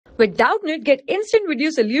With Doubtnut, get instant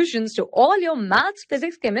video solutions to all your maths,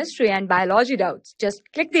 physics, chemistry, and biology doubts. Just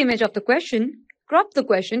click the image of the question, crop the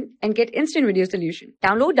question, and get instant video solution.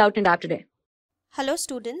 Download Doubtnut app today. Hello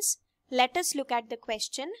students, let us look at the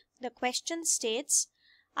question. The question states,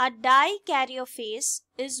 a dikaryophase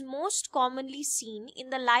is most commonly seen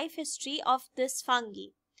in the life history of this fungi.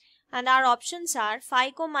 And our options are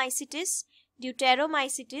Phycomycetes,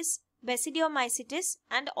 Deuteromycetes, Basidiomycetes,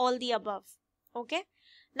 and all the above. Okay.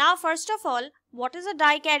 Now first of all, what is a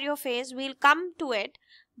dikaryophase? We'll come to it,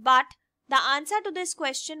 but the answer to this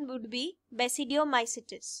question would be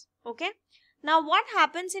Basidiomycetes. Okay. Now what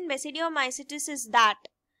happens in Basidiomycetes is that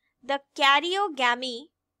the karyogamy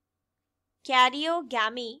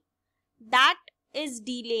that is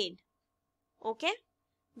delayed. Okay.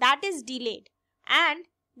 That is delayed. And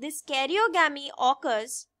this karyogamy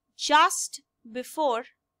occurs just before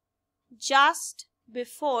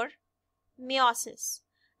meiosis.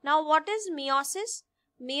 Now what is meiosis?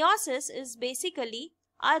 Meiosis is basically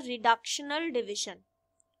a reductional division,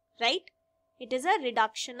 right? It is a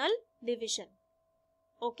reductional division.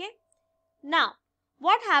 Okay. Now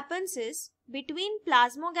what happens is between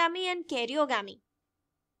plasmogamy and karyogamy,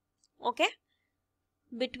 okay,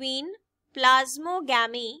 between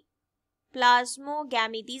plasmogamy,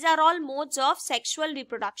 these are all modes of sexual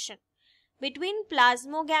reproduction. Between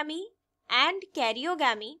plasmogamy and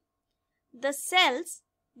karyogamy, the cells,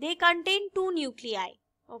 they contain two nuclei.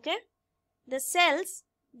 Okay. The cells,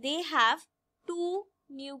 they have two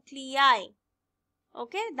nuclei.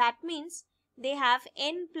 Okay. That means they have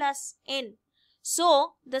n plus n.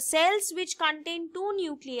 So the cells which contain two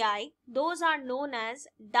nuclei, those are known as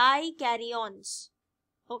dikaryons.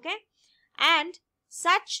 Okay. And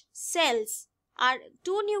such cells are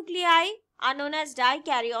two nuclei are known as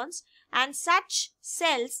dikaryons, and such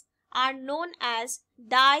cells are known as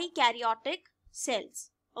dikaryotic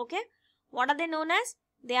cells. Okay. What are they known as?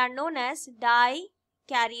 They are known as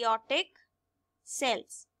dikaryotic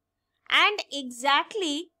cells. And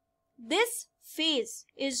exactly this phase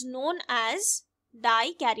is known as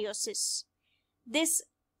dikaryosis. This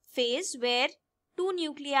phase where two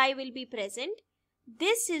nuclei will be present,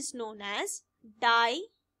 this is known as dikaryophase.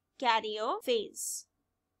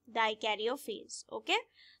 Okay.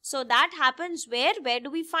 So that happens where? Where do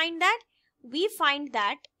we find that? We find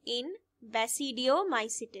that in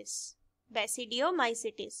Basidiomycetes,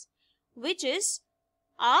 which is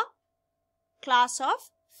a class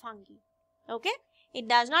of fungi. Okay. It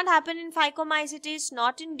does not happen in Phycomycetes,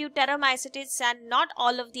 not in Deuteromycetes, and not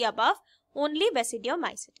all of the above, only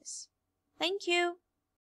Basidiomycetes. Thank you.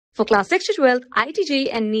 For class 6 to 12, IIT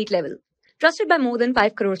JEE and NEET level. Trusted by more than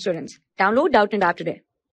 5 crore students. Download Doubtnut app today.